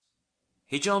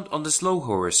He jumped on the slow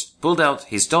horse, pulled out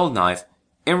his dull knife,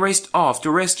 and raced off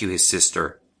to rescue his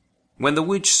sister. When the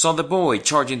witch saw the boy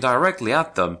charging directly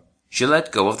at them, she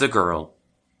let go of the girl.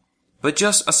 But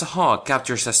just as a hawk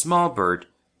captures a small bird,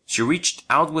 she reached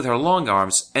out with her long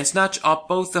arms and snatched up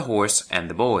both the horse and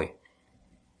the boy.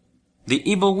 The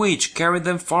evil witch carried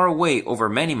them far away over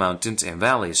many mountains and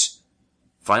valleys.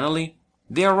 Finally,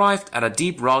 they arrived at a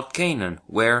deep rock canyon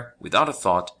where, without a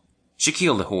thought, she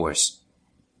killed the horse.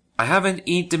 I haven't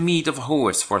eaten the meat of a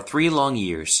horse for 3 long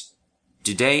years.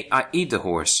 Today I eat the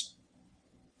horse.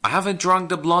 I haven't drunk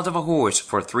the blood of a horse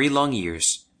for 3 long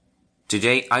years.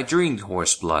 Today I drink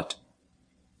horse blood.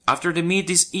 After the meat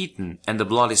is eaten and the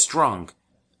blood is drunk,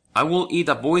 I will eat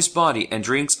a boy's body and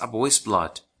drink a boy's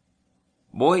blood.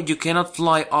 Boy, you cannot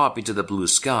fly up into the blue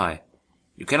sky.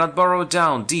 You cannot burrow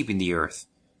down deep in the earth.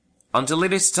 Until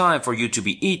it is time for you to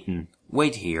be eaten,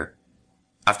 wait here.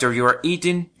 After you are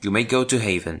eaten, you may go to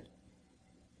haven.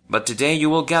 But today you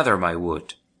will gather my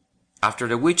wood. After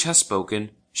the witch had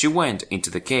spoken, she went into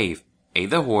the cave, ate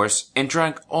the horse, and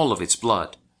drank all of its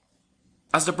blood.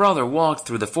 As the brother walked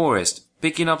through the forest,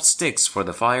 picking up sticks for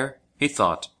the fire, he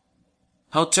thought,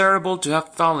 "How terrible to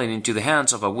have fallen into the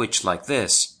hands of a witch like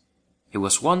this." He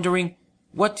was wondering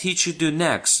what he should do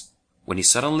next, when he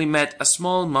suddenly met a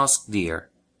small musk deer.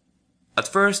 At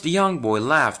first the young boy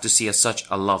laughed to see such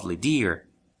a lovely deer,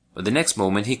 but the next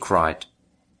moment he cried.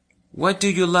 "Why do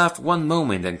you laugh one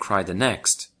moment and cry the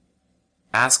next?"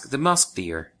 asked the musk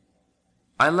deer.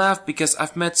 "I laugh because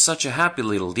I've met such a happy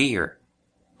little deer.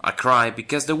 I cry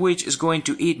because the witch is going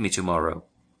to eat me tomorrow,"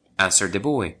 answered the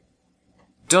boy.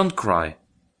 "Don't cry.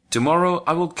 Tomorrow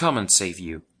I will come and save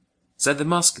you," said the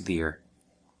musk deer.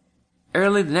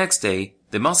 Early the next day,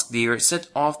 the musk deer set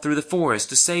off through the forest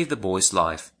to save the boy's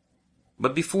life.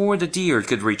 But before the deer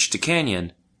could reach the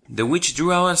canyon, the witch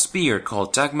drew out a spear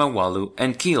called Tagmawalu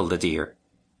and killed the deer.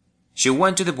 She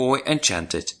went to the boy and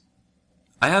chanted,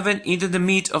 "I haven't eaten the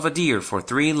meat of a deer for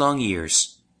 3 long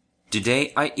years.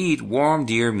 Today I eat warm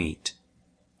deer meat.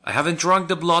 I haven't drunk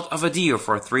the blood of a deer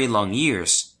for 3 long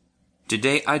years.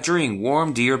 Today I drink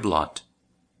warm deer blood.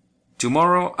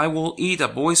 Tomorrow I will eat a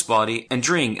boy's body and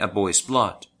drink a boy's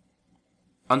blood.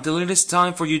 Until it is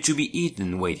time for you to be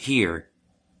eaten, wait here.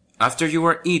 After you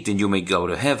are eaten you may go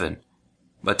to heaven,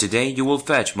 but today you will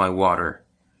fetch my water."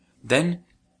 Then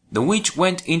the witch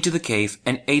went into the cave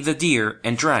and ate the deer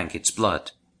and drank its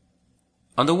blood.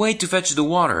 On the way to fetch the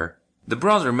water, the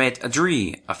brother met a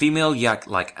Dree, a female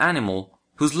yak-like animal,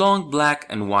 whose long black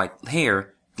and white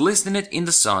hair glistened in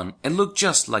the sun and looked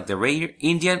just like the rare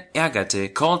Indian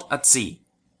agate called atsi.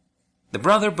 The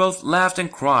brother both laughed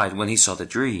and cried when he saw the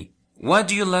Dree. "Why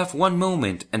do you laugh one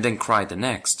moment and then cry the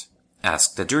next?"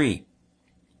 asked the Dree.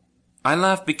 "I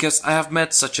laugh because I have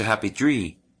met such a happy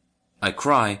Dree. I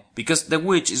cry because the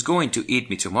witch is going to eat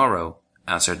me tomorrow,"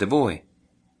 answered the boy.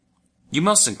 "You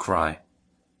mustn't cry.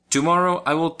 Tomorrow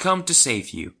I will come to save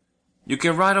you. You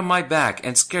can ride on my back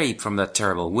and escape from that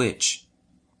terrible witch.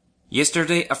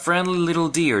 Yesterday a friendly little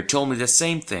deer told me the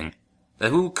same thing,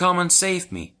 that he would come and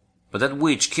save me, but that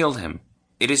witch killed him.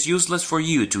 It is useless for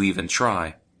you to even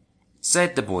try,"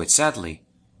 said the boy sadly.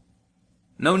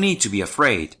 "No need to be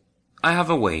afraid. I have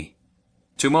a way.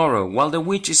 Tomorrow, while the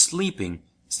witch is sleeping,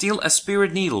 steal a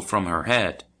spirit needle from her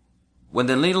head. When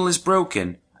the needle is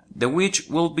broken, the witch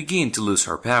will begin to lose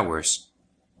her powers.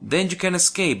 Then you can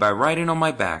escape by riding on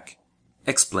my back,"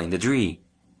 explained the Dree.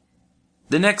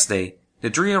 The next day, the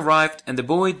Dree arrived and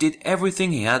the boy did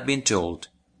everything he had been told.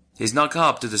 He snuck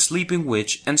up to the sleeping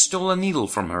witch and stole a needle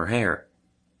from her hair.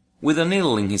 With the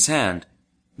needle in his hand,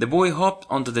 the boy hopped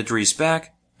onto the Dree's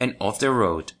back and off they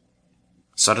rode.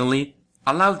 Suddenly,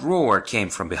 a loud roar came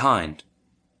from behind.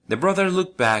 The brother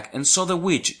looked back and saw the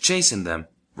witch chasing them,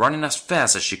 running as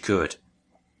fast as she could.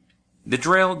 The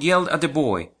Dree yelled at the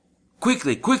boy,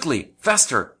 "Quickly, quickly,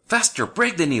 faster, faster,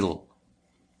 break the needle."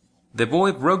 The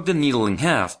boy broke the needle in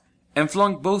half and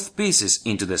flung both pieces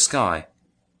into the sky.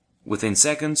 Within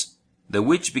seconds, the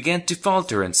witch began to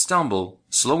falter and stumble,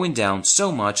 slowing down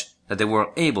so much that they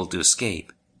were able to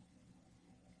escape.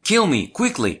 "Kill me,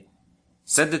 quickly,"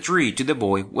 said the Dree to the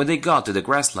boy when they got to the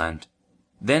grassland.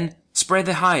 "Then spread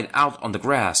the hide out on the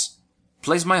grass.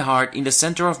 Place my heart in the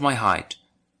center of my hide.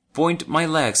 Point my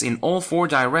legs in all 4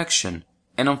 directions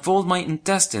and unfold my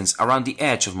intestines around the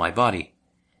edge of my body.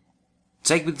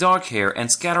 Take the dark hair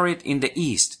and scatter it in the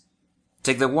east.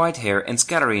 Take the white hair and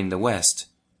scatter it in the west.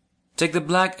 Take the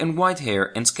black and white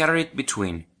hair and scatter it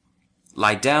between.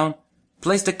 Lie down,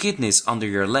 place the kidneys under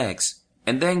your legs,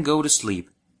 and then go to sleep.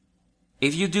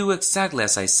 If you do exactly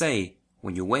as I say,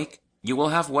 when you wake, you will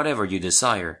have whatever you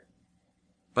desire."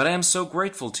 "But I am so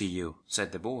grateful to you,"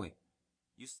 said the boy.